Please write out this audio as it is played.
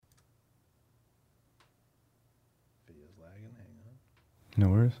is lagging. Hang on. No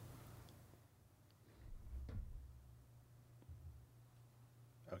worries.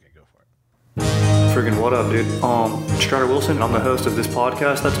 Okay, go for it. Friggin' what up, dude? Strider Wilson. I'm the host of this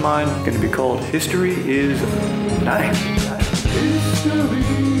podcast that's mine. Going to be called History is Dank. History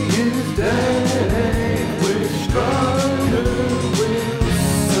is Dank with Strider Wilson.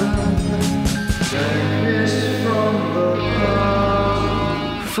 Dankness from the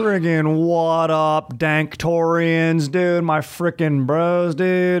cloud. Friggin' what up, Danktorians, dude? My frickin' bros,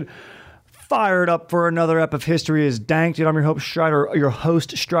 dude. Fired up for another ep of History is Dank, dude. I'm your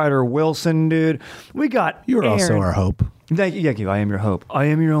host, Strider Wilson, dude. We got You're Aaron. also our hope. Thank you. I am your hope. I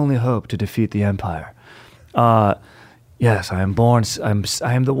am your only hope to defeat the Empire. Yes, I am born. I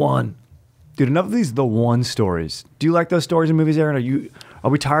am the one. Dude, enough of these the one stories. Do you like those stories in movies, Aaron? Are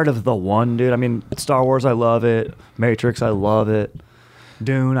we tired of the one, dude? I mean, Star Wars, I love it. Matrix, I love it.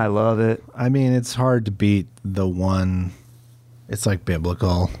 Dune, I love it. I mean, it's hard to beat the one. It's like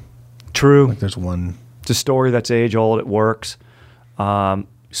biblical. True. Like there's one. It's a story that's age old. It works.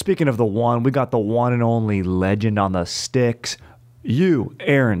 Speaking of the one, we got the one and only legend on the sticks. You,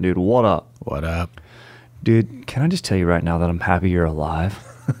 Aaron, dude, what up? What up? Dude, can I just tell you right now that I'm happy you're alive?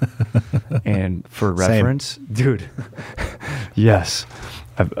 And for reference, dude, yes.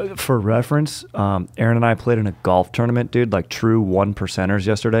 For reference, Aaron and I played in a golf tournament, dude, like true 1%ers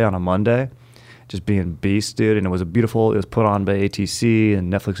yesterday on a Monday. Just being beasts, dude. And it was it was put on by ATC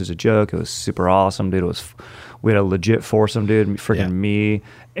and Netflix is a joke. It was super awesome, dude. We had a legit foursome, dude. Freaking me,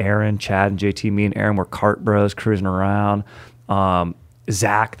 Aaron, Chad, and JT. Me and Aaron were cart bros cruising around.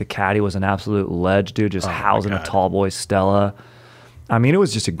 Zach, the caddy, was an absolute ledge, dude. Just housing a tall boy Stella. I mean, it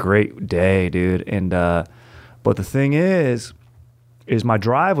was just a great day, dude. And but the thing is my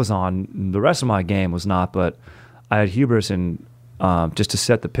drive was on. The rest of my game was not. But I had hubris and just to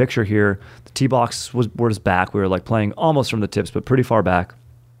set the picture here, the tee box was back. We were like playing almost from the tips, but pretty far back.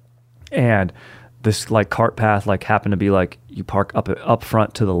 And this like cart path like happened to be like you park up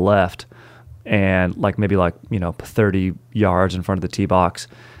front to the left, and like maybe like 30 yards in front of the tee box,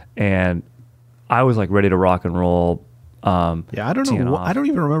 and I was like ready to rock and roll. I don't know. I don't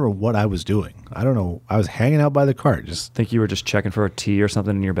even remember what I was doing. I don't know. I was hanging out by the cart. Just think you were just checking for a tee or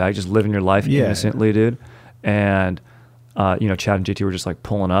something in your bag, just living your life innocently, dude. And Chad and JT were just like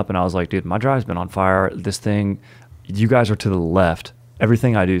pulling up, and I was like, dude, my drive's been on fire. This thing, you guys are to the left.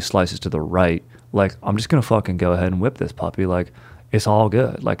 Everything I do slices to the right. Like, I'm just gonna fucking go ahead and whip this puppy. Like, it's all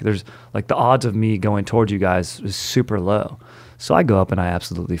good. Like, there's like the odds of me going towards you guys is super low. So I go up and I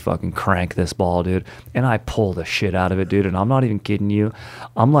absolutely fucking crank this ball, dude, and I pull the shit out of it, dude. And I'm not even kidding you.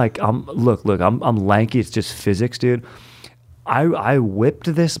 I'm lanky. It's just physics, dude. I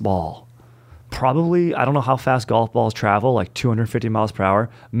whipped this ball. Probably, I don't know how fast golf balls travel, like 250 miles per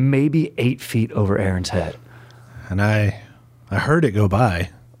hour, maybe 8 feet over Aaron's head. And I heard it go by.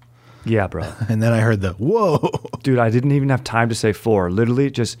 Yeah, bro. And then I heard the whoa. Dude, I didn't even have time to say four.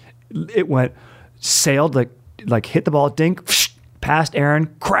 Literally, it went, sailed, like hit the ball, dink, past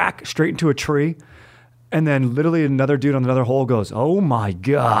Aaron, crack, straight into a tree. And then literally another dude on another hole goes, oh my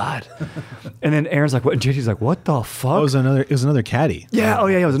God. And then Aaron's like, what? And JT's like, what the fuck? It was another caddy. Yeah.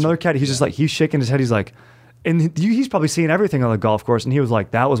 It was another caddy. He's just like, he's shaking his head. He's like, and he's probably seen everything on the golf course. And he was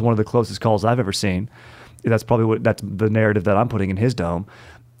like, that was one of the closest calls I've ever seen. That's probably that's the narrative that I'm putting in his dome.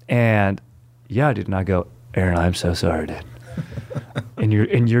 And yeah, dude. And I go, Aaron, I'm so sorry, dude. And you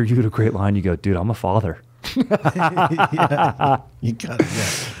had a great line. You go, dude, I'm a father. Yeah, you got it.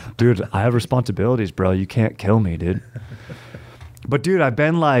 Yeah. Dude, I have responsibilities, bro. You can't kill me, dude. But dude, I've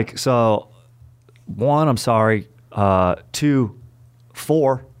been like, so 1, I'm sorry. 2,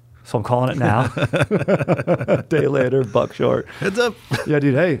 4. So I'm calling it now. Day later, buck short. Heads up. Yeah,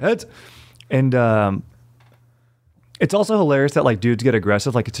 dude. Hey, heads. And it's also hilarious that like dudes get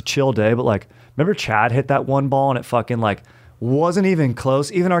aggressive. Like it's a chill day, but like, remember Chad hit that one ball and it fucking like wasn't even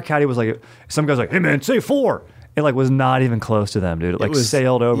close. Even our caddy was like, some guy's like, hey man, say 4. It like was not even close to them, dude. It like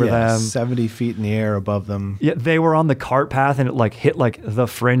sailed over them. 70 feet in the air above them. Yeah, they were on the cart path and it like hit like the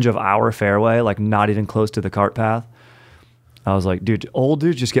fringe of our fairway, like not even close to the cart path. I was like, dude, old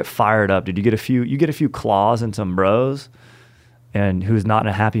dudes just get fired up, dude. You get a few claws and some bros, and who's not in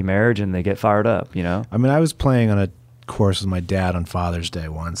a happy marriage, and they get fired up, you know? I mean, I was playing on a course with my dad on Father's Day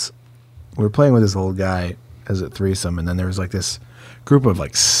once. We were playing with this old guy as a threesome, and then there was like this group of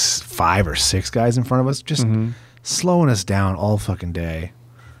like 5 or 6 guys in front of us, just slowing us down all fucking day.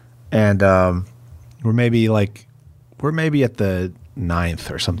 And we're maybe at the 9th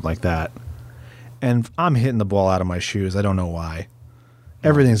or something like that. And I'm hitting the ball out of my shoes. I don't know why.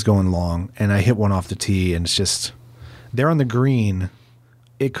 Everything's going long, and I hit one off the tee, and it's just, they're on the green.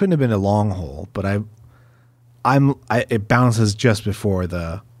 It couldn't have been a long hole, but it bounces just before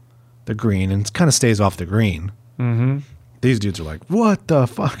the green and kind of stays off the green. Mm-hmm. These dudes are like, what the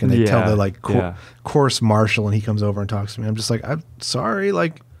fuck? And they tell the like course marshal, and he comes over and talks to me. I'm just like, I'm sorry.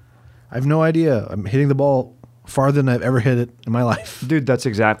 Like, I have no idea. I'm hitting the ball farther than I've ever hit it in my life. Dude, that's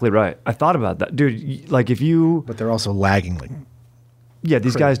exactly right. I thought about that. Dude, like if you... But they're also lagging. Like, yeah,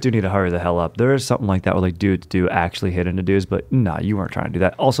 these guys do need to hurry the hell up. There is something like that where like dudes do actually hit into dudes, but nah, you weren't trying to do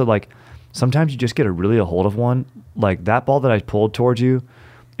that. Also, like sometimes you just get a hold of one. Like that ball that I pulled towards you,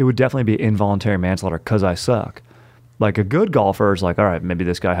 it would definitely be involuntary manslaughter because I suck. Like a good golfer is like, all right, maybe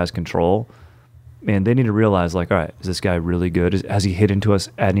this guy has control. And they need to realize like, all right, is this guy really good? Has he hit into us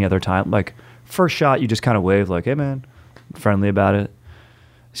at any other time? Like first shot, you just kind of wave like, hey man, friendly about it.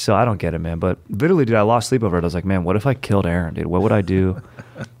 So I don't get it, man. But literally, dude, I lost sleep over it. I was like, man, what if I killed Aaron, dude? What would I do?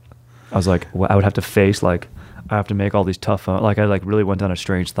 I was like, I would have to face like, I have to make all these tough, like I like really went down a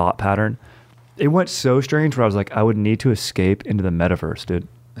strange thought pattern. It went so strange where I was like, I would need to escape into the metaverse, dude.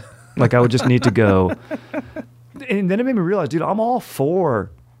 Like I would just need to go. And then it made me realize, dude, I'm all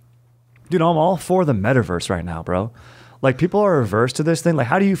for the metaverse right now, bro. Like people are averse to this thing. Like,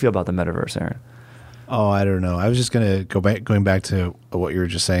 how do you feel about the metaverse, Aaron? Oh, I don't know. I was just going back to what you were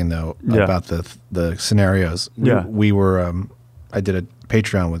just saying though about the scenarios. We were I did a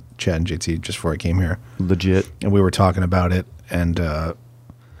Patreon with Chad and JT just before I came here. Legit. And we were talking about it, and I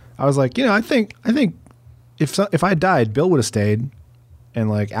was like, I think if I died, Bill would have stayed, and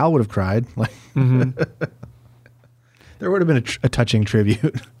like Al would have cried. Like. Mm-hmm. There would have been a touching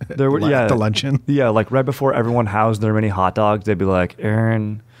tribute at the luncheon. Yeah, like right before everyone housed their mini hot dogs, they'd be like,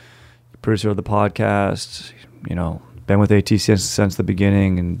 Aaron, producer of the podcast, been with AT since the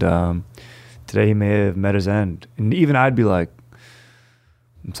beginning, and today he may have met his end. And even I'd be like,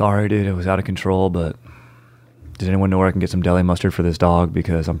 I'm sorry, dude, it was out of control, but does anyone know where I can get some deli mustard for this dog?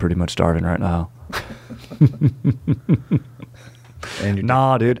 Because I'm pretty much starving right now.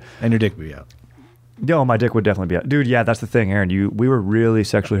 Dude. And your dick would be out. Yo, my dick would definitely be out. Dude, yeah, that's the thing, Aaron. We were really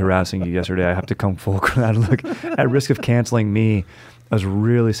sexually harassing you yesterday. I have to come full crowd. Look, at risk of canceling me, I was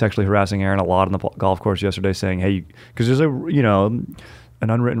really sexually harassing Aaron a lot on the golf course yesterday, saying, hey, because there's an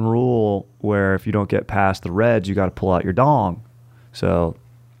unwritten rule where if you don't get past the reds, you got to pull out your dong. So,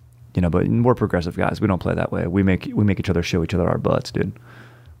 but we're progressive guys. We don't play that way. We make each other show each other our butts, dude.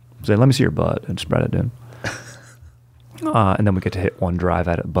 Say, let me see your butt, and spread it, dude. And then we get to hit one drive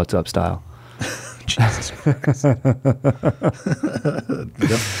at it, butts up style. Jesus Christ.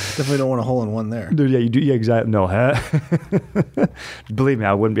 Definitely don't want a hole in one there. Dude, yeah, you do. Yeah, exactly. No, believe me,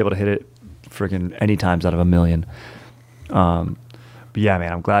 I wouldn't be able to hit it freaking any times out of a million. But yeah,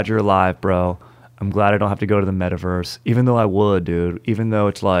 man, I'm glad you're alive, bro. I'm glad I don't have to go to the metaverse, even though I would, dude. Even though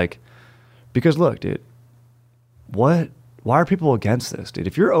it's like, because look, dude, why are people against this, dude?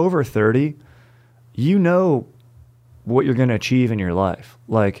 If you're over 30, you know what you're going to achieve in your life.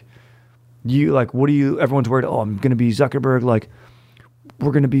 Like, everyone's worried, I'm going to be Zuckerberg, like,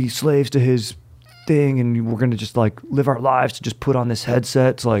 we're going to be slaves to his thing, and we're going to just, like, live our lives to just put on this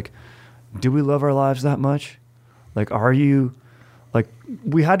headset. It's like, do we love our lives that much? Like, are you, like,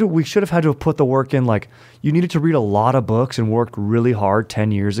 we should have had to have put the work in, like, you needed to read a lot of books and worked really hard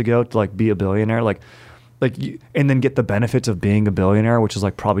 10 years ago to, like, be a billionaire, and then get the benefits of being a billionaire, which is,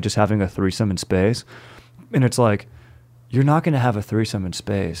 like, probably just having a threesome in space. And it's like, you're not going to have a threesome in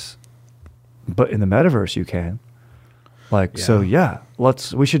space. But in the metaverse, you can. Like, yeah. So yeah,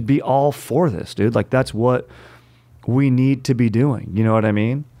 we should be all for this, dude. Like, that's what we need to be doing. You know what I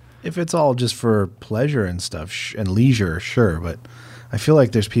mean? If it's all just for pleasure and stuff and leisure, sure. But I feel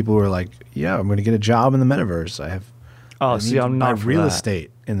like there's people who are like, yeah, I'm going to get a job in the metaverse. I'm not real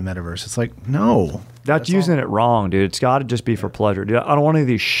estate in the metaverse. It's like, no. That's using it wrong, dude. It's got to just be for pleasure. Dude, I don't want any of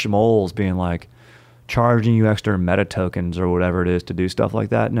these schmoles being like, charging you extra meta tokens or whatever it is to do stuff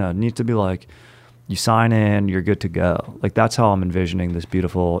like that. No, it needs to be like you sign in, you're good to go. Like that's how I'm envisioning this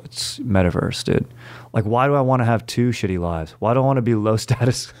beautiful metaverse, dude. Like why do I want to have two shitty lives? Why do I want to be low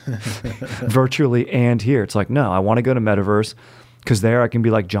status virtually and here? It's like, no, I want to go to metaverse because there I can be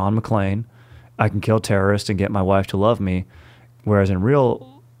like John McClane. I can kill terrorists and get my wife to love me. Whereas in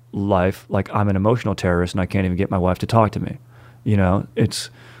real life, like I'm an emotional terrorist and I can't even get my wife to talk to me. It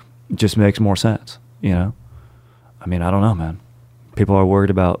just makes more sense. I mean, I don't know, man. People are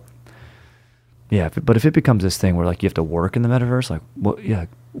worried about, but if it becomes this thing where like you have to work in the metaverse, like what? Yeah,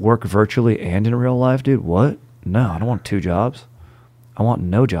 work virtually and in real life, dude. What? No, I don't want 2 jobs. I want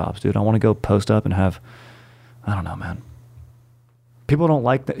no jobs, dude. I want to go post up and have, I don't know, man. People don't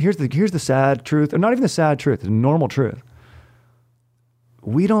like that. Here's the sad truth, or not even the sad truth, the normal truth.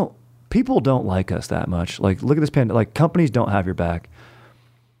 People don't like us that much. Like, look at this pandemic. Like, companies don't have your back.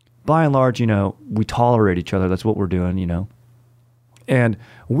 by and large, we tolerate each other. That's what we're doing, And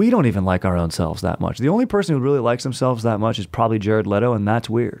we don't even like our own selves that much. The only person who really likes themselves that much is probably Jared Leto, and that's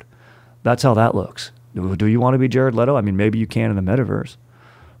weird. That's how that looks. Do you want to be Jared Leto? I mean, maybe you can in the metaverse.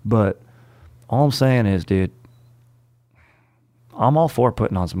 But all I'm saying is, dude, I'm all for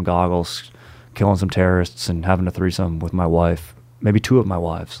putting on some goggles, killing some terrorists, and having a threesome with my wife, maybe 2 of my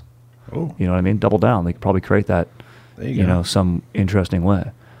wives. Oh. You know what I mean? Double down. They could probably create that, some interesting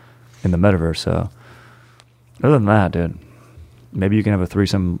way in the metaverse. So other than that, dude, maybe you can have a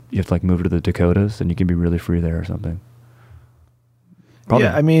threesome. You have to move to the Dakotas, and you can be really free there or something. Probably,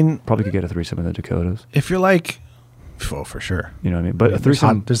 yeah, I mean, probably could get a threesome in the Dakotas. If you're like, oh, for sure. You know what I mean? But a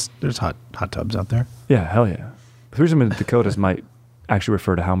threesome, there's hot tubs out there. Yeah, hell yeah. A threesome in the Dakotas might actually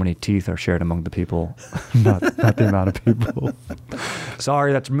refer to how many teeth are shared among the people, not the amount of people.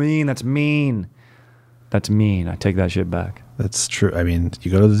 Sorry, that's mean. That's mean. That's mean. I take that shit back. That's true. I mean,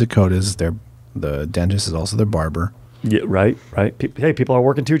 you go to the Dakotas. The dentist is also their barber. Yeah, right. Hey, people are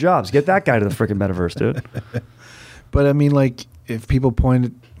working 2 jobs. Get that guy to the freaking metaverse, dude. But I mean, if people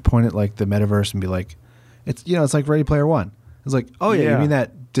point at like the metaverse and be like, it's it's like Ready Player One. It's like, oh yeah, you mean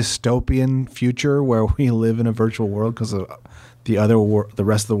that dystopian future where we live in a virtual world because the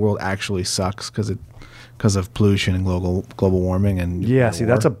rest of the world actually sucks because of pollution and global warming and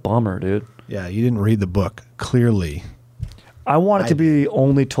that's a bummer, dude. Yeah, you didn't read the book clearly. I want it to be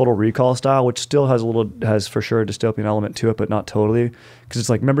only Total Recall style, which still has for sure a dystopian element to it, but not totally. Because it's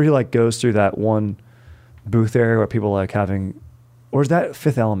like, remember he goes through that one booth area where people having, or is that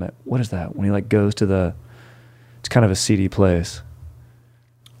Fifth Element? What is that? When he goes to it's kind of a seedy place.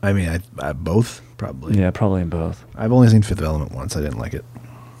 I mean, I both probably. Yeah, probably in both. I've only seen Fifth Element once. I didn't like it.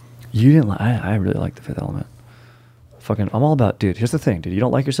 You didn't like? I really like the Fifth Element. I'm all about, dude. Here's the thing, dude. You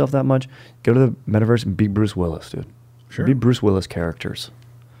don't like yourself that much? Go to the metaverse and be Bruce Willis, dude. Sure. Be Bruce Willis characters.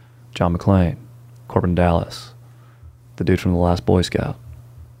 John McClane, Corbin Dallas, the dude from The Last Boy Scout,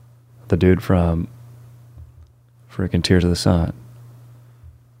 the dude from freaking Tears of the Sun.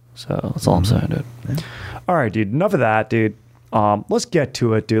 So that's all I'm saying, dude. Yeah. All right, dude. Enough of that, dude. Let's get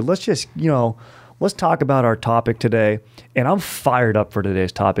to it, dude. Let's just, let's talk about our topic today. And I'm fired up for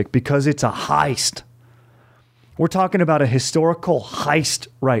today's topic because it's a heist. We're talking about a historical heist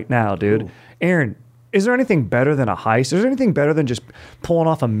right now, dude. Ooh. Aaron, is there anything better than a heist? Is there anything better than just pulling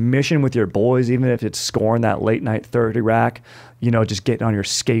off a mission with your boys, even if it's scoring that late night 30 rack? Just getting on your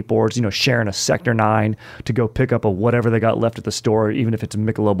skateboards, sharing a Sector 9 to go pick up whatever they got left at the store, even if it's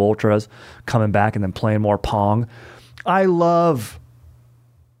Michelob Ultras, coming back and then playing more Pong. I love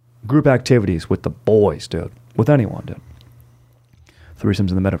group activities with the boys, dude. With anyone, dude.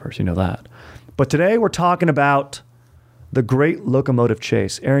 Threesomes in the metaverse, you know that. But today we're talking about the Great Locomotive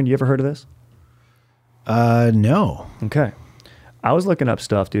Chase. Aaron, you ever heard of this? No. Okay. I was looking up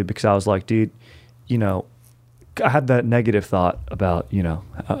stuff, dude, because I was like, dude, I had that negative thought about,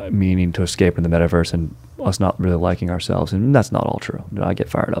 meaning to escape in the metaverse and us not really liking ourselves. And that's not all true. I get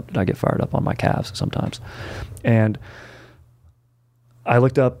fired up. I get fired up on my calves sometimes. And I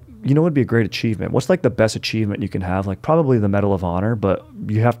looked up, what would be a great achievement? What's the best achievement you can have? Probably the Medal of Honor, but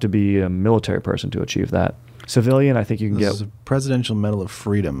you have to be a military person to achieve that. Civilian, I think you can get. This is a Presidential Medal of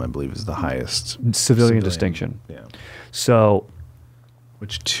Freedom, I believe, is the highest civilian distinction. Yeah. So,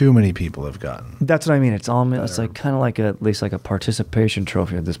 which too many people have gotten. That's what I mean. It's kind of at least a participation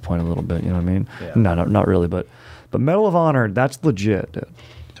trophy at this point, a little bit. You know what I mean? Yeah. No, not really, but Medal of Honor, that's legit, dude.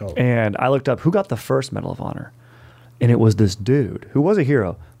 Totally. And I looked up who got the first Medal of Honor, and it was this dude who was a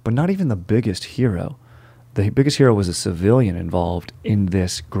hero, but not even the biggest hero. The biggest hero was a civilian involved in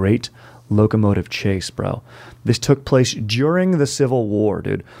this great locomotive chase, bro. This took place during the Civil War,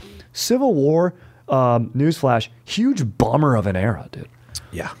 dude. Civil War, newsflash, huge bummer of an era, dude.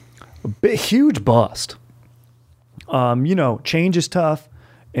 Yeah. Huge bust. Change is tough,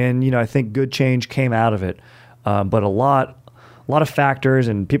 and, I think good change came out of it. But a lot of factors,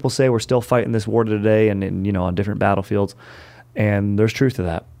 and people say we're still fighting this war today and on different battlefields, and there's truth to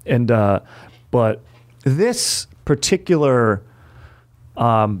that. And but this particular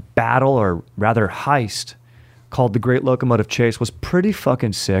battle, or rather heist, called the Great Locomotive Chase, was pretty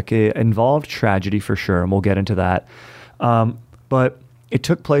fucking sick. It involved tragedy for sure, and we'll get into that. But it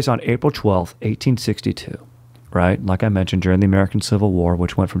took place on April 12th, 1862, right? Like I mentioned, during the American Civil War,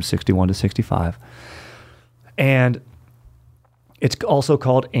 which went from 61 to 65. And it's also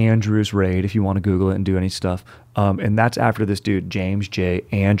called Andrews Raid, if you want to Google it and do any stuff. And that's after this dude, James J.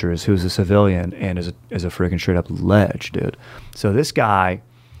 Andrews, who's a civilian and is a freaking straight up ledge, dude. So this guy,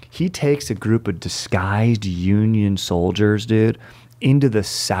 he takes a group of disguised Union soldiers, dude, into the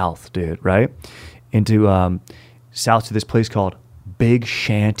South, dude, right? Into south to this place called big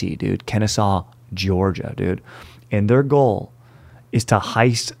shanty, dude, Kennesaw, Georgia, dude. And their goal is to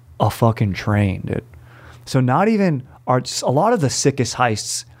heist a fucking train, dude. So not even a lot of the sickest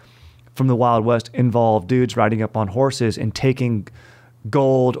heists from the Wild West involve dudes riding up on horses and taking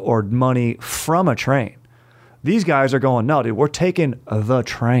gold or money from a train. These guys are going, no, dude, we're taking the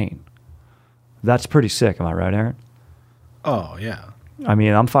train. That's pretty sick. Am I right, Aaron? Oh, yeah. I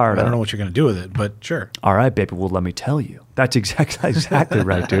mean, I'm fired up. I don't know what you're going to do with it, but sure. All right, baby. Well, let me tell you. That's exactly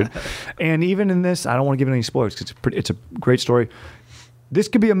right, dude. And even in this, I don't want to give it any spoilers because it's a great story. This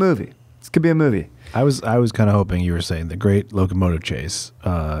could be a movie. I was kind of hoping you were saying the Great Locomotive Chase.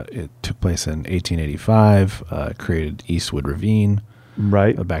 It took place in 1885. Created Eastwood Ravine.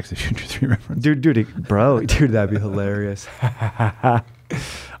 Right. A Back to the Future 3 reference. Dude, that'd be hilarious.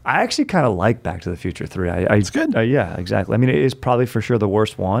 I actually kind of like Back to the Future 3. It's good. Yeah, exactly. I mean, it is probably for sure the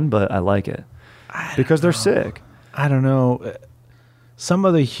worst one, but I like it because they're sick. I don't know. Some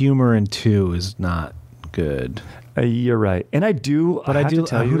of the humor in 2 is not good. You're right, and I do. But I do.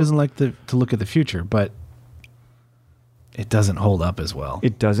 Who doesn't like to look at the future? But it doesn't hold up as well.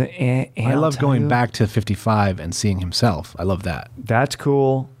 It doesn't. And I love going back to 55 and seeing himself. I love that. That's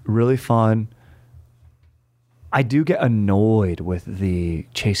cool. Really fun. I do get annoyed with the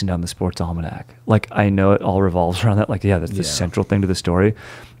chasing down the sports almanac. Like, I know it all revolves around that. Like, yeah, that's the central thing to the story.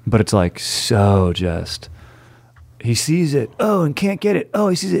 But it's like so just. He sees it. Oh, and can't get it. Oh,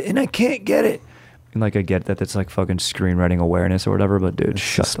 he sees it, and I can't get it. And like, I get that that's like fucking screenwriting awareness or whatever, but dude,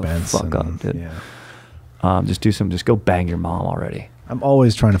 shut the fuck up, dude. Yeah. Just go bang your mom already. I'm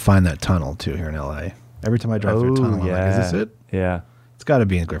always trying to find that tunnel too here in LA. Every time I drive through a tunnel, I'm like, is this it? Yeah. It's got to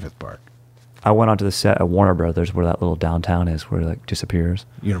be in Griffith Park. I went onto the set at Warner Brothers where that little downtown is, where it like disappears.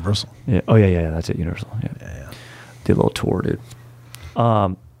 Universal. Yeah. Oh yeah, that's it. Universal. Yeah. Did a little tour, dude.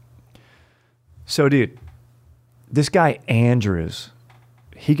 So, dude, this guy Andrews,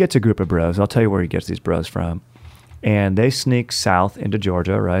 he gets a group of bros. I'll tell you where he gets these bros from. And they sneak south into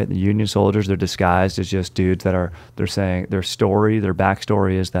Georgia, right? The Union soldiers, they're disguised as just dudes they're saying their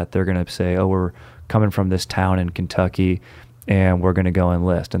backstory is that they're going to say, oh, we're coming from this town in Kentucky and we're going to go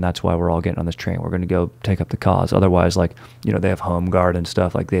enlist. And that's why we're all getting on this train. We're going to go take up the cause. Otherwise, like, you know, they have home guard and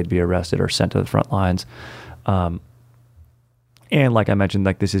stuff, like they'd be arrested or sent to the front lines. And like I mentioned,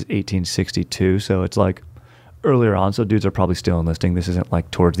 like this is 1862. So it's like earlier on. So dudes are probably still enlisting. This isn't like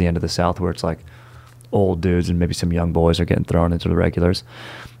towards the end of the South where it's like old dudes and maybe some young boys are getting thrown into the regulars.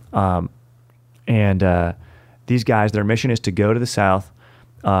 These guys, their mission is to go to the South.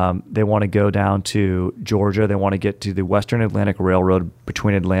 They want to go down to Georgia. They want to get to the Western Atlantic Railroad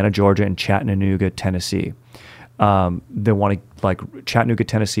between Atlanta, Georgia and Chattanooga, Tennessee. They want to, like, Chattanooga,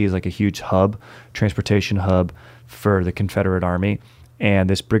 Tennessee is like a huge transportation hub for the Confederate Army. And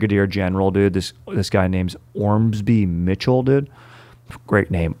this brigadier general, dude, this guy named Ormsby Mitchell, dude.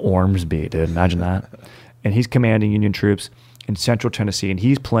 Great name, Ormsby, dude. Imagine that. And he's commanding Union troops in central Tennessee, and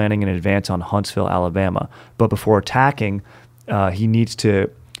he's planning an advance on Huntsville, Alabama. But before attacking, he needs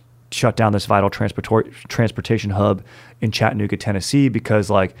to shut down this vital transportation hub in Chattanooga, Tennessee, because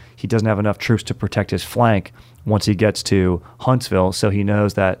like he doesn't have enough troops to protect his flank once he gets to Huntsville. So he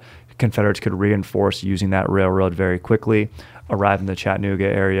knows that Confederates could reinforce using that railroad very quickly, arrive in the Chattanooga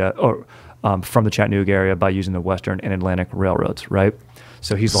area, or from the Chattanooga area by using the Western and Atlantic railroads, right?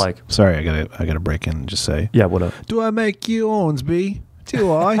 So he's like, sorry, I gotta break in and just say, yeah, what up? Do I make you Ormsby?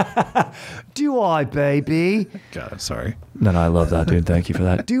 Do I? Do I, baby? God, sorry. No, I love that, dude. Thank you for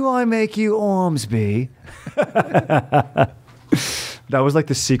that. Do I make you Ormsby? That was like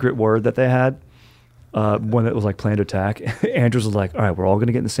the secret word that they had when it was like planned attack. Andrews was like, all right, we're all going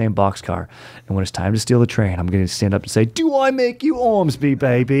to get in the same boxcar. And when it's time to steal the train, I'm going to stand up and say, do I make you Ormsby,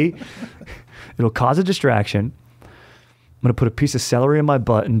 baby? It'll cause a distraction. I'm going to put a piece of celery in my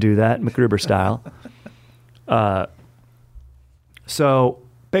butt and do that MacGruber style. So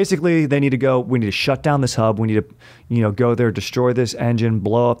basically they need to go, we need to shut down this hub. We need to, go there, destroy this engine,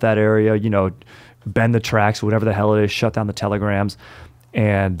 blow up that area, bend the tracks, whatever the hell it is, shut down the telegrams.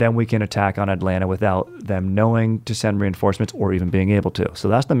 And then we can attack on Atlanta without them knowing to send reinforcements or even being able to. So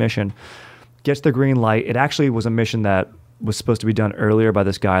that's the mission. Gets the green light. It actually was a mission that was supposed to be done earlier by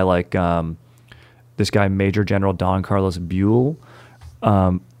this guy, Major General Don Carlos Buell.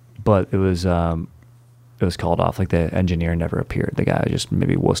 But it was called off. Like the engineer never appeared. The guy just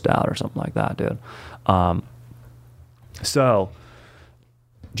maybe wussed out or something like that, dude. So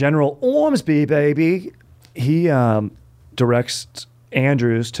General Ormsby, baby, he directs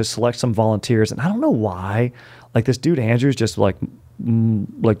Andrews to select some volunteers, and I don't know why. Like this dude Andrews just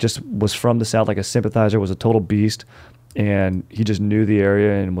just was from the South, like a sympathizer, was a total beast, and he just knew the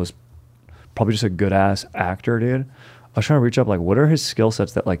area and was probably just a good ass actor, dude. was trying to reach up, like, what are his skill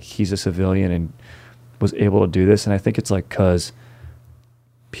sets that, like, he's a civilian and was able to do this? And I think it's like because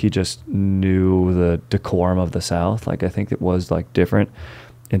he just knew the decorum of the South. Like, I think it was like different.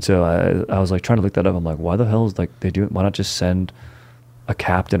 And so I was like trying to look that up. I'm like, why the hell is like they do it? Why not just send a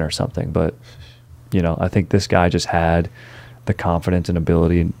captain or something? But, you know, I think this guy just had the confidence and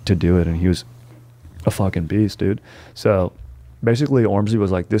ability to do it. And he was a fucking beast, dude. So basically Ormsby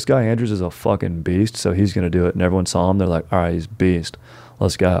was like, this guy Andrews is a fucking beast, so he's going to do it. And everyone saw him. They're like, all right, he's beast.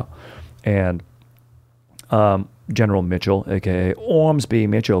 Let's go. And General Mitchell, a.k.a. Ormsby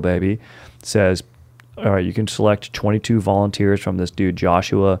Mitchell, baby, says, all right, you can select 22 volunteers from this dude,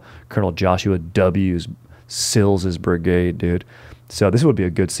 Colonel Joshua W. Sills' brigade, dude. So this would be a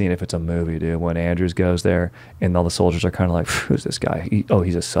good scene if it's a movie, dude, when Andrews goes there and all the soldiers are kind of like, who's this guy?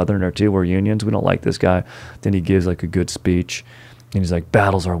 He's a Southerner too. We're Unions. We don't like this guy. Then he gives like a good speech and he's like,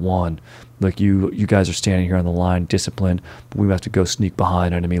 battles are won. Like you guys are standing here on the line, disciplined. We have to go sneak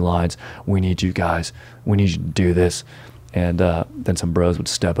behind enemy lines. We need you guys. We need you to do this. And then some bros would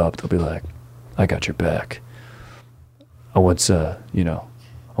step up. They'll be like, I got your back. I went to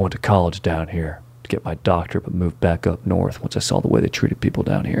college down here to get my doctorate, but moved back up north once I saw the way they treated people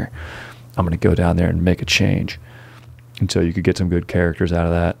down here. I'm going to go down there and make a change. And so you could get some good characters out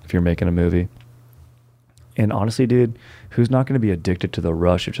of that if you're making a movie. And honestly, dude, who's not going to be addicted to the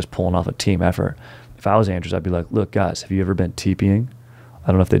rush of just pulling off a team effort? If I was Andrews, I'd be like, look, guys, have you ever been TPing? I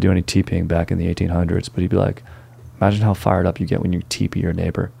don't know if they do any TPing back in the 1800s, but he'd be like, imagine how fired up you get when you TP your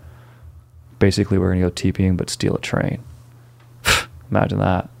neighbor. Basically, we're going to go TPing, but steal a train. Imagine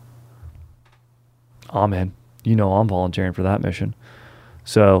that. I'm in. You know I'm volunteering for that mission.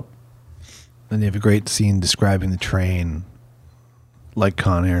 So. Then you have a great scene describing the train like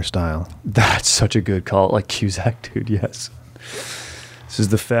Con Air style. That's such a good call. Like Cusack, dude, yes. This is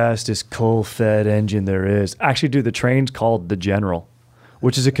the fastest coal-fed engine there is. Actually, dude, the train's called the General,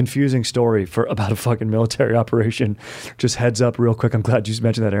 which is a confusing story for about a fucking military operation. Just heads up real quick. I'm glad you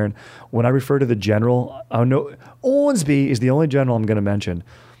mentioned that, Aaron. When I refer to the General, I know Ormsby is the only general I'm going to mention.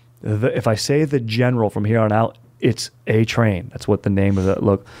 If I say the General from here on out, it's a train. That's what the name of it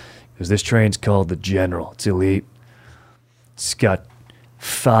look. Because this train's called the General. It's elite. It's got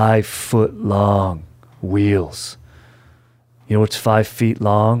 5 foot long wheels. You know what's 5 feet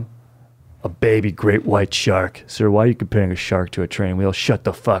long? A baby great white shark. Sir, why are you comparing a shark to a train wheel? Shut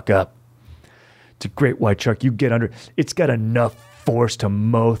the fuck up. It's a great white shark. You get under. It's got enough force to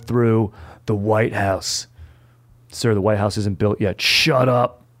mow through the White House. Sir, the White House isn't built yet. Shut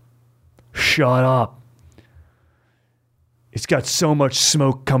up. Shut up. It's got so much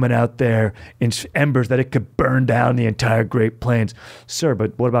smoke coming out there in embers that it could burn down the entire Great Plains. Sir,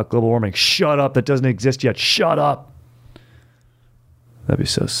 but what about global warming? Shut up. That doesn't exist yet. Shut up. That'd be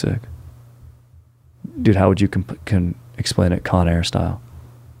so sick. Dude, how would you can explain it Con Air style?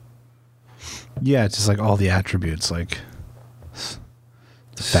 Yeah, it's just like all the attributes, like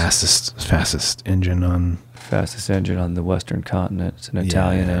the fastest engine on... Fastest engine on the Western continent. It's an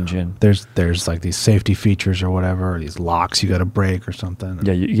Italian engine. There's like these safety features or whatever, or these locks you got to break or something.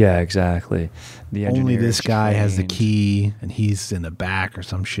 Yeah, exactly. The only this guy has the key, and he's in the back or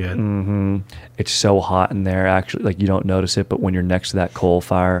some shit. Mm-hmm. It's so hot in there, actually. Like, you don't notice it, but when you're next to that coal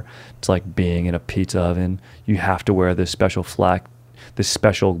fire, it's like being in a pizza oven. You have to wear this special this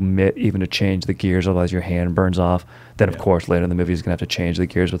special mitt even to change the gears, otherwise your hand burns off. Then, of course, later in the movie, he's going to have to change the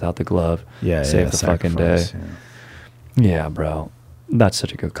gears without the glove. Save the fucking day. Yeah, bro. That's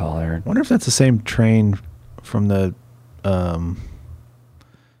such a good call, Aaron. I wonder if that's the same train from the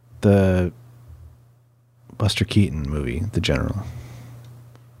Buster Keaton movie, The General.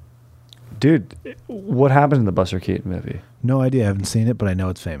 Dude, what happens in the Buster Keaton movie? No idea. I haven't seen it, but I know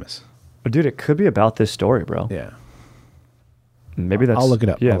it's famous. But dude, it could be about this story, bro. Yeah. Maybe that's... I'll look it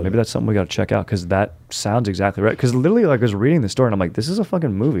up. Yeah, maybe that's something we got to check out, because that sounds exactly right. Because literally, like, I was reading the story, and I'm like, this is a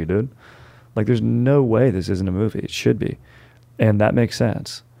fucking movie, dude. Like, there's no way this isn't a movie. It should be. And that makes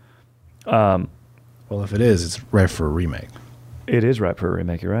sense. Well, if it is, it's right for a remake. It is right for a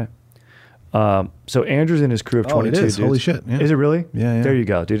remake, you're right. So Andrews and his crew of 22 it is. dudes. Holy shit. Yeah. Is it really? Yeah. There you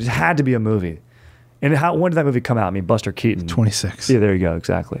go, dude. It had to be a movie. And when did that movie come out? I mean, Buster Keaton. 26. Yeah, there you go.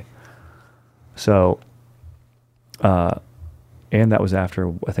 Exactly. So, and that was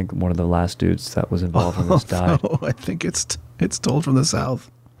after, I think, one of the last dudes that was involved in this died. No, I think it's told from the South.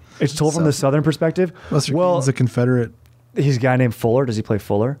 It's told from the Southern perspective? Buster Keaton's a Confederate. He's a guy named Fuller. Does he play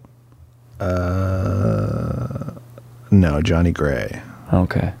Fuller? No, Johnny Gray.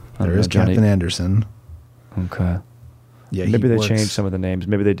 Okay. There is Captain Anderson. Okay. Yeah, maybe they changed some of the names.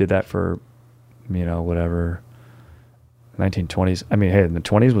 Maybe they did that for, whatever. 1920s. I mean, hey, in the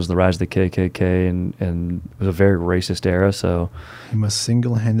 20s was the rise of the KKK, and it was a very racist era. So he must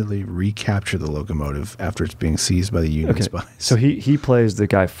single-handedly recapture the locomotive after it's being seized by the Union spies. So he plays the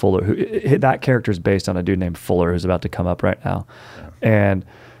guy Fuller. That character is based on a dude named Fuller who's about to come up right now, and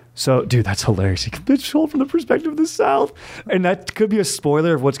so dude, that's hilarious. It's told from the perspective of the South, and that could be a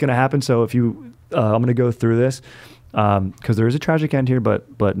spoiler of what's going to happen. So if you, I'm going to go through this because there is a tragic end here, but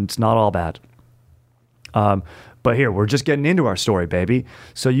it's not all bad. But here, we're just getting into our story, baby.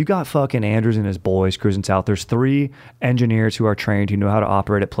 So you got fucking Andrews and his boys cruising south. There's 3 engineers who are trained, who know how to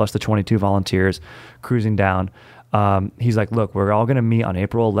operate it, plus the 22 volunteers cruising down. He's like, look, we're all going to meet on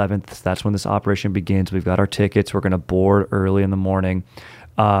April 11th. That's when this operation begins. We've got our tickets. We're going to board early in the morning.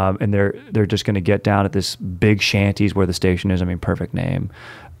 And they're just going to get down at this big shanties where the station is. I mean, perfect name.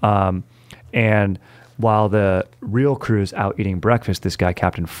 And while the real crew's out eating breakfast, this guy,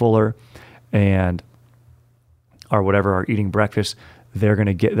 Captain Fuller, or whatever, are eating breakfast, they're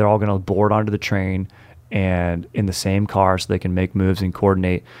all going to board onto the train and in the same car so they can make moves and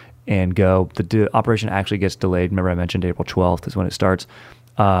coordinate and go. The operation actually gets delayed. Remember I mentioned April 12th is when it starts.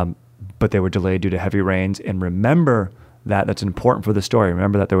 But they were delayed due to heavy rains. And remember that's important for the story.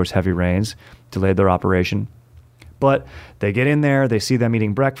 Remember that there was heavy rains, delayed their operation. But they get in there, they see them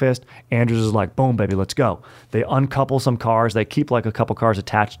eating breakfast. Andrews is like, boom, baby, let's go. They uncouple some cars. They keep like a couple cars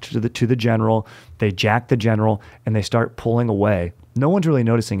attached to the general. They jack the general and they start pulling away. No one's really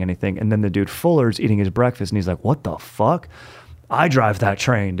noticing anything. And then the dude Fuller's eating his breakfast and he's like, what the fuck? I drive that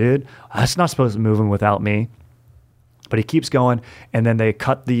train, dude. That's not supposed to be moving without me. But he keeps going, and then they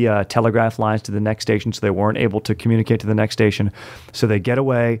cut the telegraph lines to the next station, so they weren't able to communicate to the next station. So they get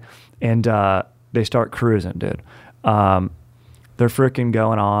away, and they start cruising, dude. They're freaking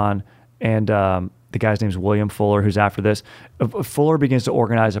going on, and the guy's name's William Fuller, who's after this. Fuller begins to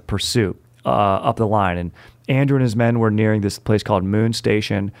organize a pursuit up the line, and Andrew and his men were nearing this place called Moon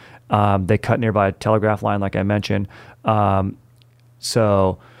Station. They cut nearby a telegraph line, like I mentioned.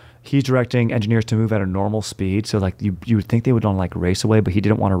 So he's directing engineers to move at a normal speed. So like you would think they would want to like race away, but he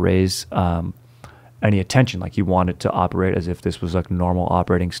didn't want to raise any attention. Like he wanted to operate as if this was like normal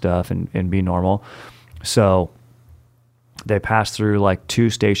operating stuff and be normal. So they pass through like 2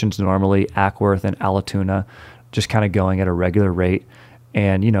 stations normally, Ackworth and Allatoona, just kind of going at a regular rate.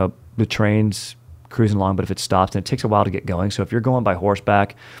 And, you know, the train's cruising along, but if it stops, and it takes a while to get going. So if you're going by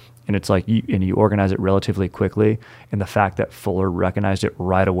horseback, and it's like you organize it relatively quickly, and the fact that Fuller recognized it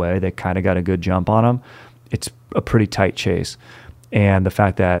right away, they kind of got a good jump on him. It's a pretty tight chase. And the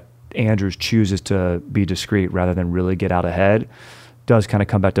fact that Andrews chooses to be discreet rather than really get out ahead does kind of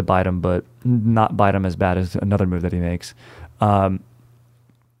come back to bite him, but not bite him as bad as another move that he makes.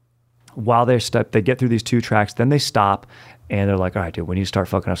 While they get through these 2 tracks, then they stop, and they're like, all right, dude, we need to start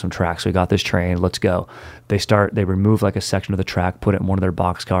fucking up some tracks. We got this train, let's go. They remove like a section of the track, put it in one of their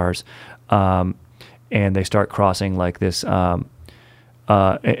boxcars, and they start crossing like this, and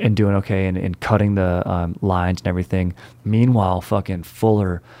doing okay, and cutting the lines and everything. Meanwhile, fucking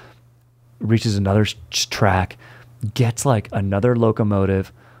Fuller reaches another track, gets like another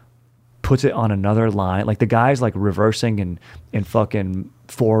locomotive, puts it on another line. Like the guy's like reversing and fucking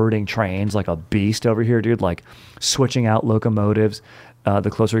forwarding trains like a beast over here, dude, like switching out locomotives.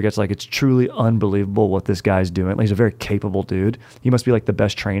 The closer he gets, like it's truly unbelievable what this guy's doing. Like, he's a very capable dude. He must be like the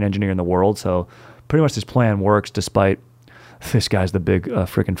best train engineer in the world. So pretty much this plan works despite this guy's the big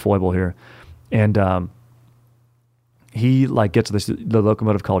freaking foible here. And he like gets the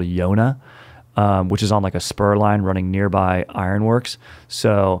locomotive called Yonah, which is on like a spur line running nearby ironworks.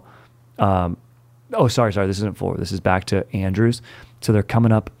 So sorry, this isn't Fuller. This is back to Andrews. So they're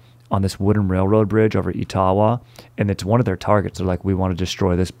coming up on this wooden railroad bridge over Etowah, and it's one of their targets. They're like, we want to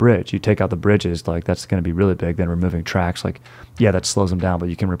destroy this bridge. You take out the bridges, like that's going to be really big. Then removing tracks, like, yeah, that slows them down, but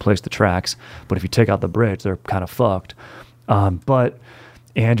you can replace the tracks. But if you take out the bridge, they're kind of fucked. But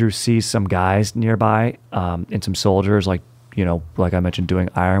Andrews sees some guys nearby, and some soldiers, like, you know, like I mentioned, doing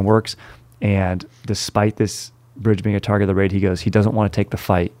ironworks. And despite this bridge being a target of the raid, he doesn't want to take the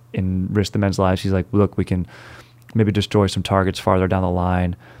fight and risk the men's lives. He's like, look, we can maybe destroy some targets farther down the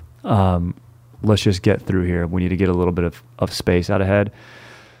line. Let's just get through here. We need to get a little bit of space out ahead.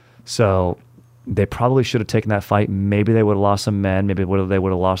 So they probably should have taken that fight. Maybe they would have lost some men. Maybe they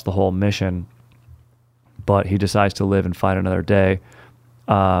would have lost the whole mission. But he decides to live and fight another day.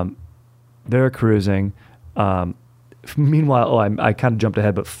 They're cruising. Meanwhile, I kind of jumped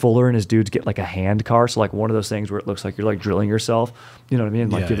ahead, but Fuller and his dudes get like a hand car. So like one of those things where it looks like you're like drilling yourself. You know what I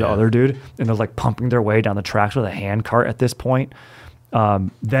mean? Like the other dude. And they're like pumping their way down the tracks with a hand cart at this point.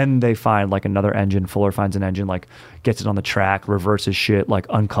 Then they find like another engine. Fuller finds an engine, like gets it on the track, reverses shit, like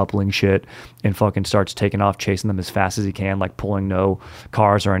uncoupling shit, and fucking starts taking off, chasing them as fast as he can, like pulling no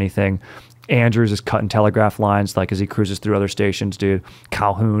cars or anything. Andrews is cutting telegraph lines, like as he cruises through other stations, dude.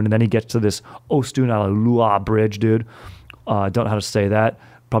 Calhoun, and then he gets to this Ostunalua bridge, dude. Don't know how to say that.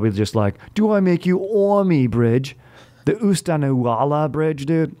 Probably just like, do I make you Ormy bridge? The Ustanuala bridge,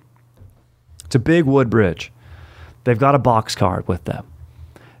 dude. It's a big wood bridge. They've got a boxcar with them.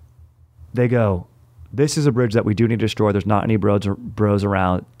 They go, this is a bridge that we do need to destroy. There's not any bros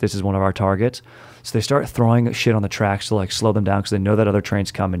around. This is one of our targets. So they start throwing shit on the tracks to like slow them down because they know that other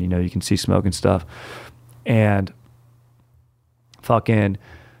train's coming. You know, you can see smoke and stuff. And fucking,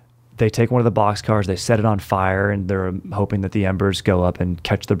 they take one of the boxcars, they set it on fire, and they're hoping that the embers go up and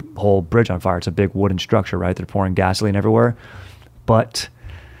catch the whole bridge on fire. It's a big wooden structure, right? They're pouring gasoline everywhere. But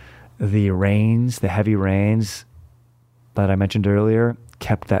the rains, the heavy rains that I mentioned earlier,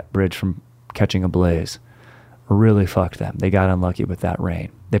 kept that bridge from catching a blaze. Really fucked them. They got unlucky with that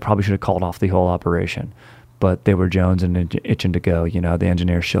rain. They probably should have called off the whole operation, but they were Jones and itching to go. You know, the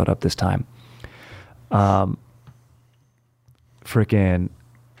engineers showed up this time. Freaking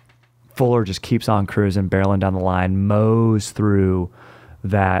Fuller just keeps on cruising, barreling down the line, mows through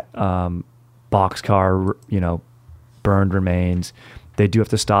that boxcar, you know, burned remains. They do have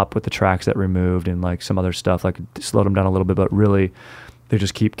to stop with the tracks that removed and like some other stuff, like slowed them down a little bit, but really they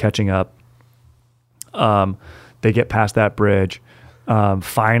just keep catching up. They get past that bridge.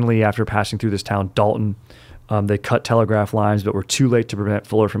 Finally, after passing through this town, Dalton, they cut telegraph lines, but were too late to prevent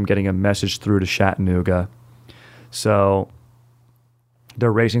Fuller from getting a message through to Chattanooga. So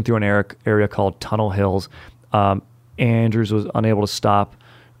they're racing through an area called Tunnel Hills. Andrews was unable to stop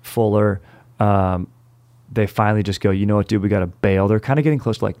Fuller. They finally just go, you know what, dude, we got to bail. They're kind of getting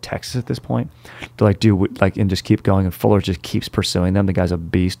close to like Texas at this point. They're like, dude, like, and just keep going. And Fuller just keeps pursuing them. The guy's a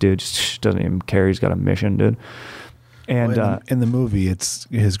beast, dude. Just doesn't even care. He's got a mission, dude. And in the movie, it's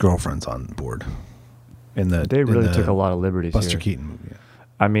his girlfriend's on board. They really took a lot of liberties. Buster here. Keaton movie. Yeah.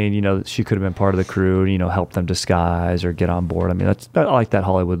 I mean, you know, she could have been part of the crew, you know, help them disguise or get on board. I mean, I like that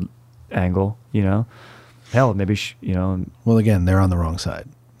Hollywood angle, you know. Hell, maybe, you know. Well, again, they're on the wrong side.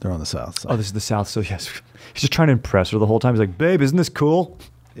 They're on the south side. Oh, this is the south. So, yes. He's just trying to impress her the whole time. He's like, babe, isn't this cool?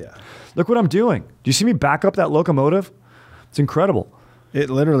 Yeah. Look what I'm doing. Do you see me back up that locomotive? It's incredible. It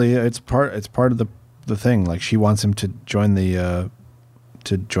literally, it's part of the thing. Like, she wants him to join the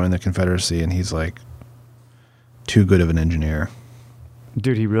Confederacy, and he's like too good of an engineer.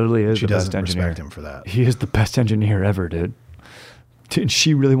 Dude, he really is the best engineer. She doesn't respect him for that. He is the best engineer ever, dude. And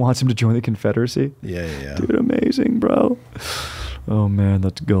she really wants him to join the Confederacy? Yeah. Dude, amazing, bro. Oh, man,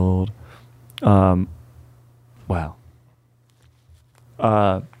 that's gold. Wow.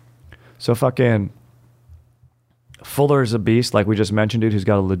 So fucking Fuller's a beast, like we just mentioned, dude, who's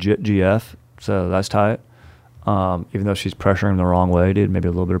got a legit GF. So that's tight. Even though she's pressuring him the wrong way, dude, maybe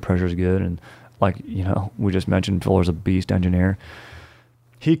a little bit of pressure is good. And like, you know, we just mentioned Fuller's a beast engineer.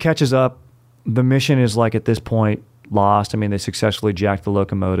 He catches up. The mission is like at this point lost. I mean, they successfully jacked the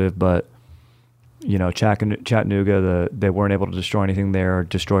locomotive, but you know, Chattanooga, they weren't able to destroy anything there or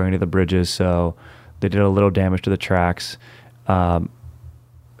destroy any of the bridges. So they did a little damage to the tracks. And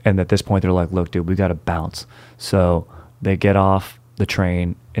at this point they're like, look, dude, we got to bounce. So they get off the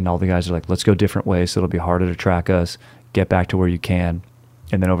train and all the guys are like, let's go different ways. So it'll be harder to track us, get back to where you can.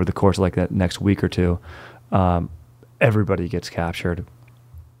 And then over the course of like that next week or two, everybody gets captured.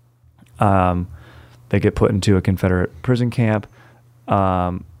 They get put into a Confederate prison camp.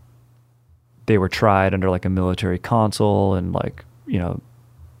 They were tried under like a military consul and like, you know,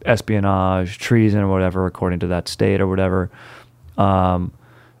 espionage, treason or whatever, according to that state or whatever. 7,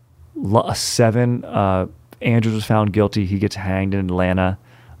 Andrews was found guilty. He gets hanged in Atlanta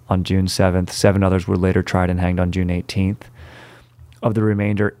on June 7th. 7 others were later tried and hanged on June 18th. Of the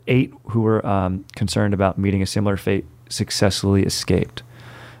remainder, 8 who were concerned about meeting a similar fate successfully escaped.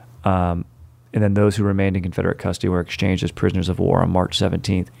 And then those who remained in Confederate custody were exchanged as prisoners of war on March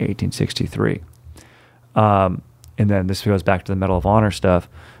 17th, 1863. And then this goes back to the Medal of Honor stuff.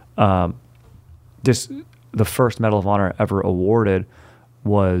 The first Medal of Honor ever awarded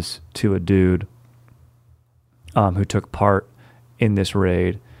was to a dude who took part in this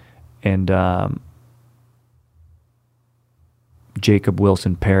raid. And Jacob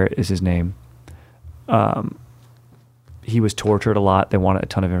Wilson Parrott is his name. He was tortured a lot. They wanted a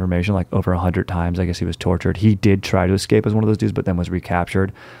ton of information, like over 100 times. I guess he was tortured. He did try to escape as one of those dudes, but then was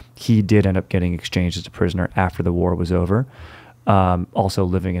recaptured. He did end up getting exchanged as a prisoner after the war was over. Also,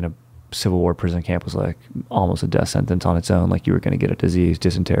 living in a Civil War prison camp was like almost a death sentence on its own. Like you were going to get a disease,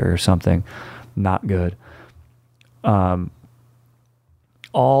 dysentery or something. Not good.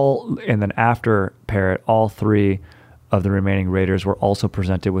 And then after Parrott, all 3 of the remaining Raiders were also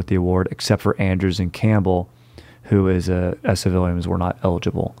presented with the award, except for Andrews and Campbell, who as civilians were not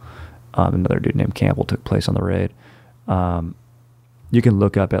eligible. Another dude named Campbell took place on the raid. You can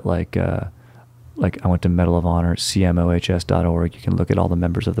look up at like I went to Medal of Honor, cmohs.org. You can look at all the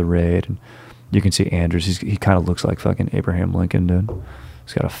members of the raid, and you can see Andrews. He kind of looks like fucking Abraham Lincoln, dude.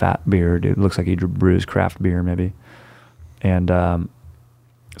 He's got a fat beard, dude. Looks like he brews craft beer, maybe. And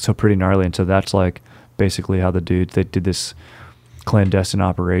so pretty gnarly. And so that's like basically how they did this clandestine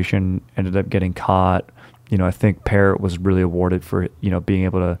operation, ended up getting caught. I think Parrott was really awarded for, being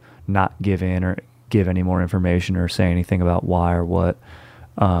able to not give in or give any more information or say anything about why or what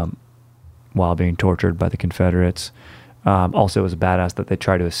while being tortured by the Confederates. Also, it was badass that they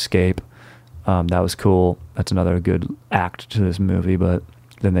tried to escape. That was cool. That's another good act to this movie, but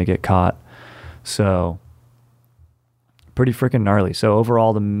then they get caught. So pretty freaking gnarly. So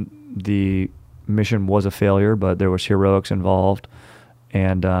overall, the mission was a failure, but there was heroics involved,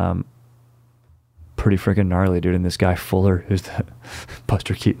 and pretty freaking gnarly, dude. And this guy Fuller, who's the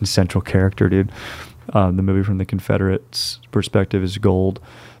Buster Keaton's central character, dude. The movie from the Confederates' perspective is gold.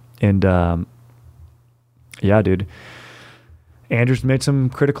 And yeah, dude. Andrews made some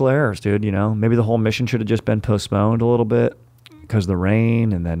critical errors, dude. Maybe the whole mission should have just been postponed a little bit because of the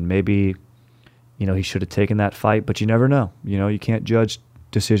rain, and then maybe, he should have taken that fight. But you never know. You can't judge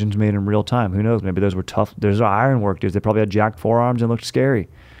decisions made in real time. Who knows? Maybe those were tough. There's ironwork, dudes. They probably had jacked forearms and looked scary.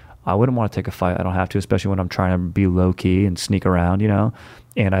 I wouldn't want to take a fight. I don't have to, especially when I'm trying to be low key and sneak around,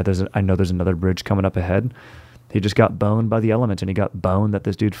 And I know there's another bridge coming up ahead. He just got boned by the elements, and he got boned that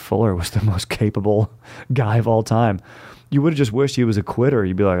this dude Fuller was the most capable guy of all time. You would have just wished he was a quitter.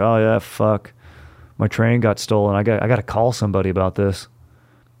 You'd be like, oh yeah, fuck, my train got stolen. I got to call somebody about this.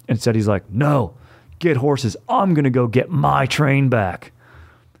 Instead, he's like, no, get horses. I'm gonna go get my train back.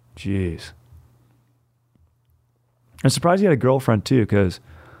 Jeez. I'm surprised he had a girlfriend too, because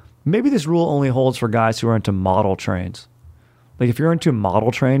maybe this rule only holds for guys who are into model trains. Like if you're into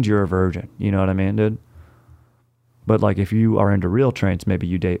model trains, you're a virgin. You know what I mean, dude? But like if you are into real trains, maybe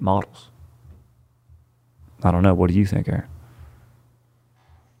you date models. I don't know. What do you think, Aaron?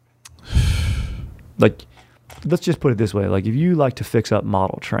 Like, let's just put it this way. Like if you like to fix up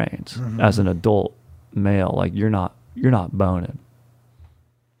model trains as an adult male, like you're not boning.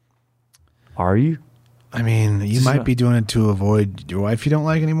 Are you? I mean, you might be doing it to avoid your wife you don't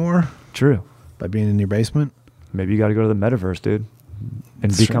like anymore. True. By being in your basement. Maybe you got to go to the metaverse, dude,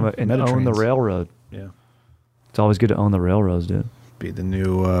 and own the railroad. Yeah. It's always good to own the railroads, dude. Be the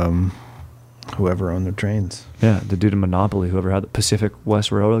new whoever owned the trains. Yeah, the dude in Monopoly, whoever had the Pacific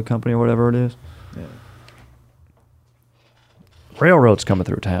West Railroad Company or whatever it is. Yeah. Railroads coming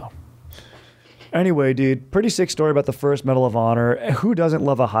through town. Anyway, dude, pretty sick story about the first Medal of Honor. Who doesn't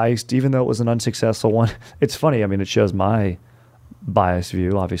love a heist, even though it was an unsuccessful one? It's funny. I mean, it shows my biased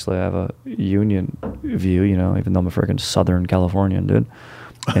view. Obviously, I have a Union view, even though I'm a freaking Southern Californian, dude.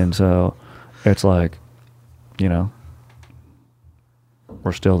 And so it's like, we're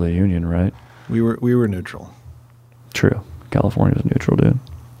still the Union, right? We were neutral. True. California's neutral, dude.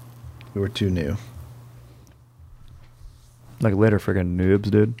 We were too new. Like later freaking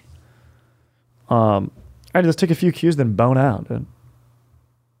noobs, dude. All right, let's take a few cues, then bone out, dude.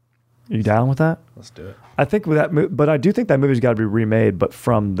 You down with that? Let's do it. I think with that, but I do think that movie's got to be remade, but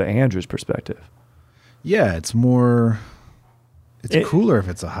from the Andrews perspective. Yeah, it's more. It's cooler if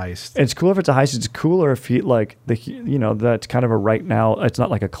it's a heist. It's cooler if it's a heist. It's cooler if that's kind of a right now. It's not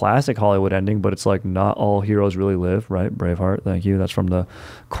like a classic Hollywood ending, but it's like not all heroes really live, right? Braveheart. Thank you. That's from the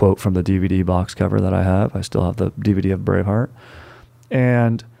quote from the DVD box cover that I have. I still have the DVD of Braveheart,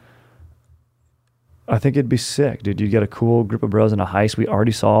 and I think it'd be sick, dude. You get a cool group of bros in a heist. We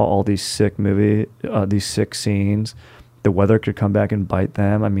already saw all these sick these sick scenes. The weather could come back and bite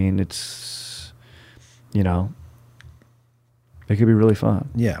them. I mean, it's, it could be really fun.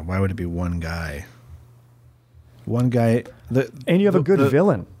 Yeah, why would it be one guy? One guy. And you have a good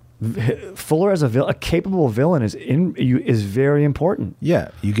villain. Fuller as a capable villain is very important.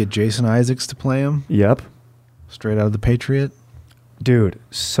 Yeah, you get Jason Isaacs to play him. Yep. Straight out of The Patriot. Dude,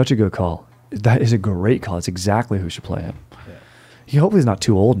 such a good call. That is a great call. It's exactly who should play him. Yeah. He hopefully he's not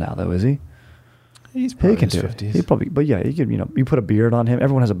too old now, though, is he? He's probably in his 50s. He probably, but yeah, he could. You put a beard on him.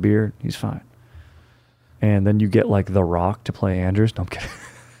 Everyone has a beard. He's fine. And then you get like The Rock to play Andrews. No, I'm kidding.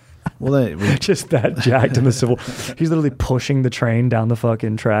 Well, then just that jacked in the civil. He's literally pushing the train down the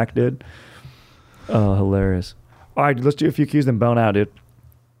fucking track, dude. Oh, hilarious. All right, let's do a few cues then bone out, dude.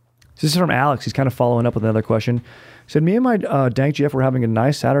 This is from Alex. He's kind of following up with another question. He said, me and my Dank GF were having a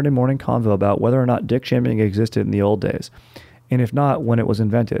nice Saturday morning convo about whether or not dick shaming existed in the old days. And if not, when it was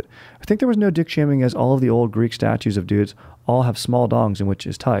invented. I think there was no dick shaming, as all of the old Greek statues of dudes all have small dongs, in which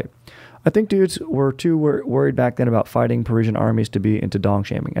is tight. I think dudes were too worried back then about fighting Parisian armies to be into dong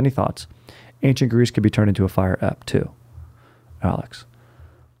shaming. Any thoughts? Ancient Greece could be turned into a fire ep too. Alex.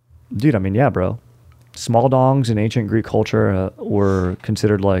 Dude, I mean, yeah, bro. Small dongs in ancient Greek culture were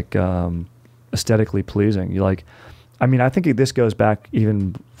considered like aesthetically pleasing. I think this goes back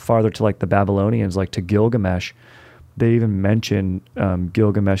even farther to like the Babylonians, like to Gilgamesh. They even mention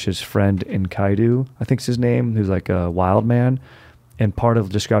Gilgamesh's friend Enkidu, I think's his name, who's like a wild man. And part of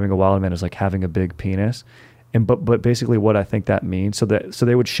describing a wild man is like having a big penis. And but basically what I think that means, so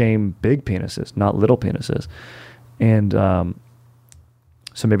they would shame big penises, not little penises. And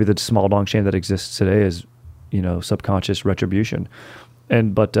so maybe the small dong shame that exists today is, subconscious retribution.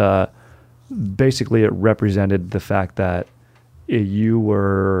 But basically it represented the fact that you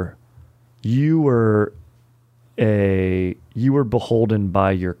were beholden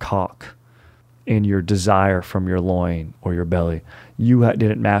by your cock and your desire from your loin or your belly. You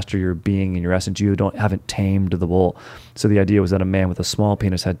didn't master your being and your essence. You haven't tamed the bull. So the idea was that a man with a small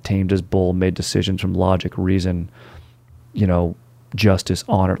penis had tamed his bull, made decisions from logic, reason, justice,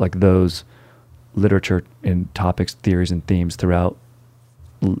 honor, like those literature and topics, theories and themes throughout,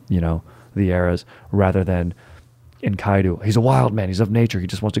 the eras, rather than Enkidu. He's a wild man. He's of nature. He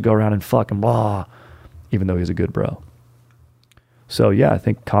just wants to go around and fuck and blah, even though he's a good bro. So yeah, I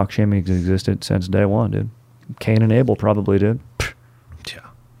think cock shaming has existed since day one, dude. Cain and Abel probably did. Yeah.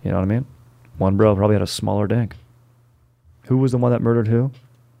 You know what I mean? One bro probably had a smaller dink. Who was the one that murdered who?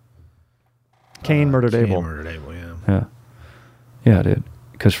 Cain murdered Abel. Cain murdered Abel, yeah. Yeah. Yeah, dude.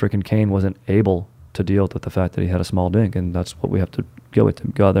 Because freaking Cain wasn't able to deal with the fact that he had a small dink, and that's what we have to go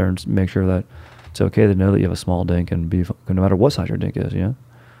with. Go out there and make sure that it's okay to know that you have a small dink and be, no matter what size your dink is, yeah?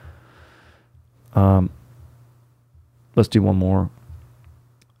 Let's do one more.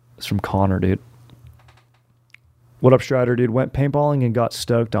 It's from Connor, dude. What up, Strider, dude? Went paintballing and got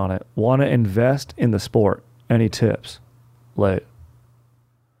stoked on it. Want to invest in the sport. Any tips? Late.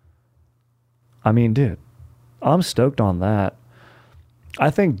 I mean, dude, I'm stoked on that. I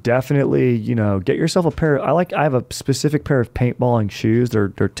think definitely, get yourself a pair. I have a specific pair of paintballing shoes. They're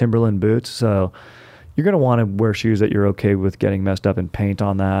Timberland boots. So you're going to want to wear shoes that you're okay with getting messed up in paint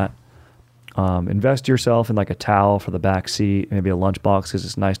on that. Invest yourself in like a towel for the back seat, maybe a lunchbox because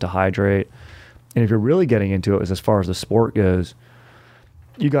it's nice to hydrate. And if you're really getting into it, as far as the sport goes,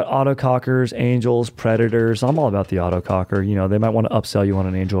 you got autocockers, angels, predators. I'm all about the autococker. They might want to upsell you on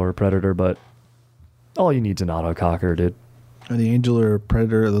an angel or a predator, but all you need is an autococker, dude. Are the angel or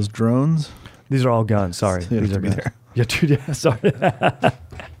predator those drones? These are all guns. Sorry, these are guns. There. Yeah, dude. Yeah, sorry.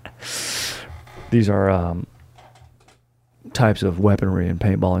 These are types of weaponry and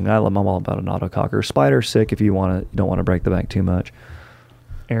paintballing. I'm all about an autococker. Spider's sick if you don't want to break the bank too much.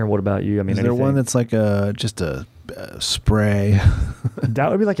 Aaron, what about you? I mean, is there one that's like just a spray? That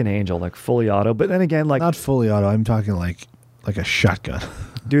would be like an angel, like fully auto. But then again, like not fully auto. I'm talking like a shotgun.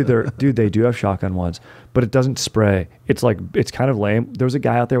 Dude, they do have shotgun ones, but it doesn't spray. It's kind of lame. There was a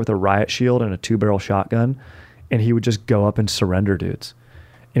guy out there with a riot shield and a 2-barrel shotgun, and he would just go up and surrender dudes.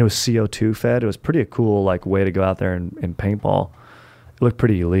 And it was CO2 fed. It was pretty cool way to go out there and paintball. It looked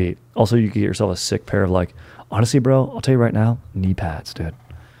pretty elite. Also, you could get yourself a sick pair of honestly, bro, I'll tell you right now, knee pads, dude.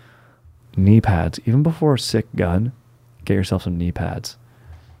 Knee pads. Even before a sick gun, get yourself some knee pads.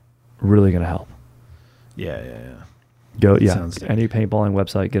 Really gonna help. Yeah. Go, yeah. Any paintballing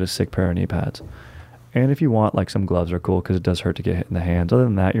website, get a sick pair of knee pads. And if you want, some gloves are cool because it does hurt to get hit in the hands. Other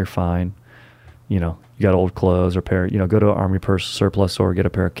than that, you're fine. You got old clothes or go to an Army surplus store, get a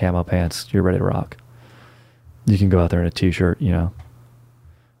pair of camo pants. You're ready to rock. You can go out there in a t-shirt,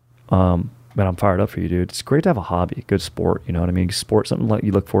 But I'm fired up for you, dude. It's great to have a hobby, good sport. You know what I mean? Sport, something like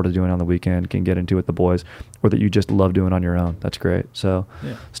you look forward to doing on the weekend, can get into with the boys, or that you just love doing on your own. That's great. So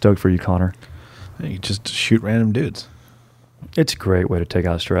stoked for you, Connor. You just shoot random dudes. It's a great way to take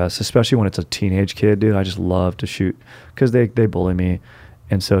out stress, especially when it's a teenage kid, dude. I just love to shoot because they bully me.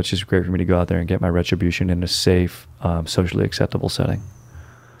 And so it's just great for me to go out there and get my retribution in a safe, socially acceptable setting.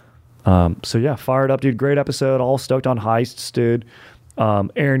 So yeah, fired up, dude. Great episode. All stoked on heists, dude.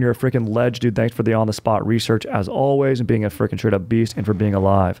 Aaron, you're a freaking ledge, dude. Thanks for the on-the-spot research as always, and being a freaking straight-up beast, and for being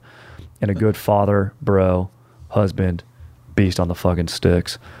alive and a good father, bro, husband, beast on the fucking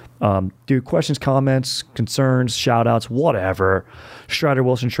sticks. Dude, questions, comments, concerns, shout-outs, whatever.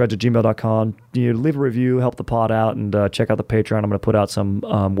 StriderWilsonShreds@gmail.com. Leave a review, help the pod out, and check out the Patreon. I'm going to put out some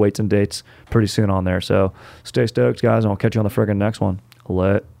weights and dates pretty soon on there. So stay stoked, guys, and I'll catch you on the freaking next one.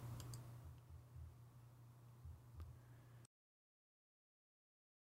 Let